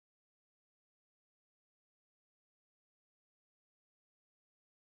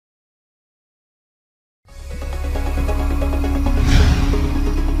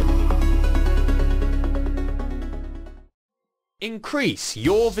Increase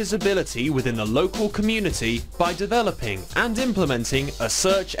your visibility within the local community by developing and implementing a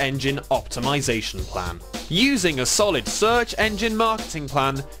search engine optimization plan. Using a solid search engine marketing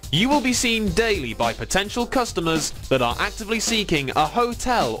plan, you will be seen daily by potential customers that are actively seeking a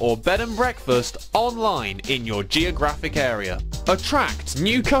hotel or bed and breakfast online in your geographic area. Attract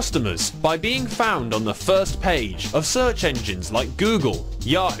new customers by being found on the first page of search engines like Google,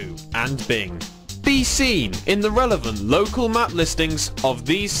 Yahoo, and Bing. Be seen in the relevant local map listings of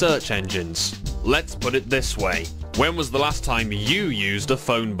these search engines. Let's put it this way. When was the last time you used a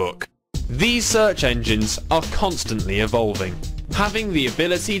phone book? These search engines are constantly evolving. Having the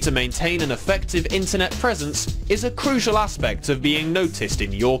ability to maintain an effective internet presence is a crucial aspect of being noticed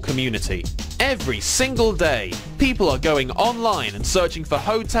in your community. Every single day, people are going online and searching for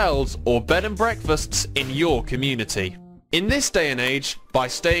hotels or bed and breakfasts in your community. In this day and age, by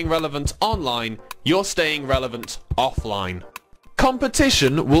staying relevant online, you're staying relevant offline.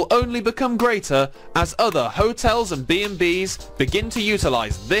 Competition will only become greater as other hotels and B&Bs begin to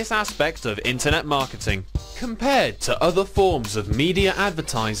utilize this aspect of internet marketing. Compared to other forms of media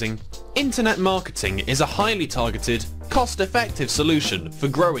advertising, internet marketing is a highly targeted, cost-effective solution for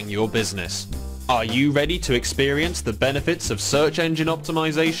growing your business. Are you ready to experience the benefits of search engine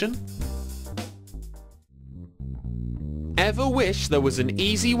optimization? Ever wish there was an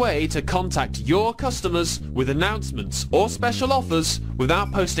easy way to contact your customers with announcements or special offers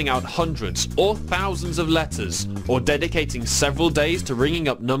without posting out hundreds or thousands of letters or dedicating several days to ringing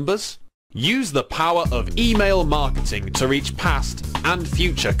up numbers? Use the power of email marketing to reach past and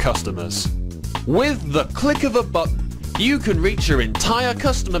future customers. With the click of a button, you can reach your entire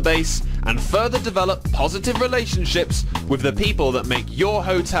customer base and further develop positive relationships with the people that make your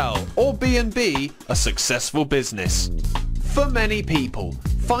hotel or B&B a successful business. For many people,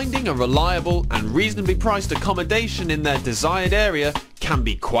 finding a reliable and reasonably priced accommodation in their desired area can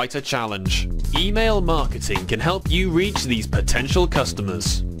be quite a challenge. Email marketing can help you reach these potential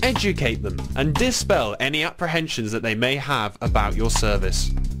customers, educate them, and dispel any apprehensions that they may have about your service.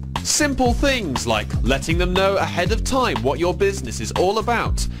 Simple things like letting them know ahead of time what your business is all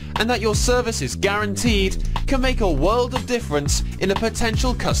about and that your service is guaranteed can make a world of difference in a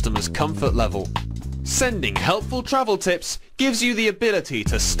potential customer's comfort level. Sending helpful travel tips gives you the ability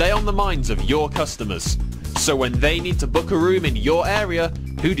to stay on the minds of your customers. So when they need to book a room in your area,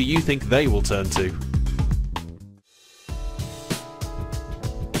 who do you think they will turn to?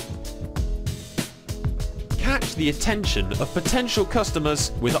 Catch the attention of potential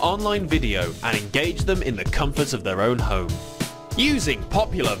customers with online video and engage them in the comfort of their own home. Using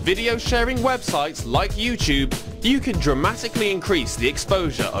popular video sharing websites like YouTube, you can dramatically increase the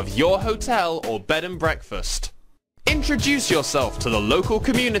exposure of your hotel or bed and breakfast. Introduce yourself to the local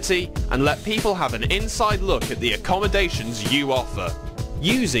community and let people have an inside look at the accommodations you offer.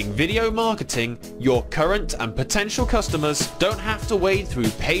 Using video marketing, your current and potential customers don't have to wade through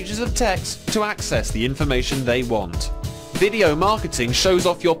pages of text to access the information they want. Video marketing shows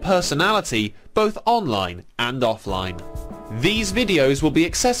off your personality both online and offline. These videos will be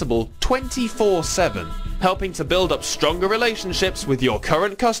accessible 24/7, helping to build up stronger relationships with your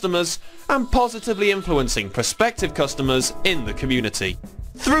current customers and positively influencing prospective customers in the community.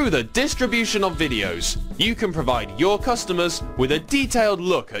 Through the distribution of videos, you can provide your customers with a detailed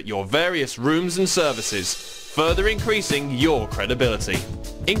look at your various rooms and services, further increasing your credibility.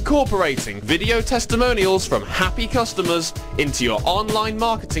 Incorporating video testimonials from happy customers into your online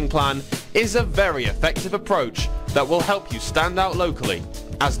marketing plan is a very effective approach that will help you stand out locally,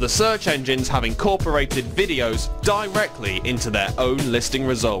 as the search engines have incorporated videos directly into their own listing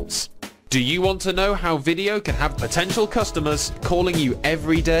results. Do you want to know how video can have potential customers calling you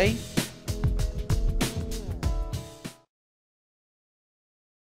every day?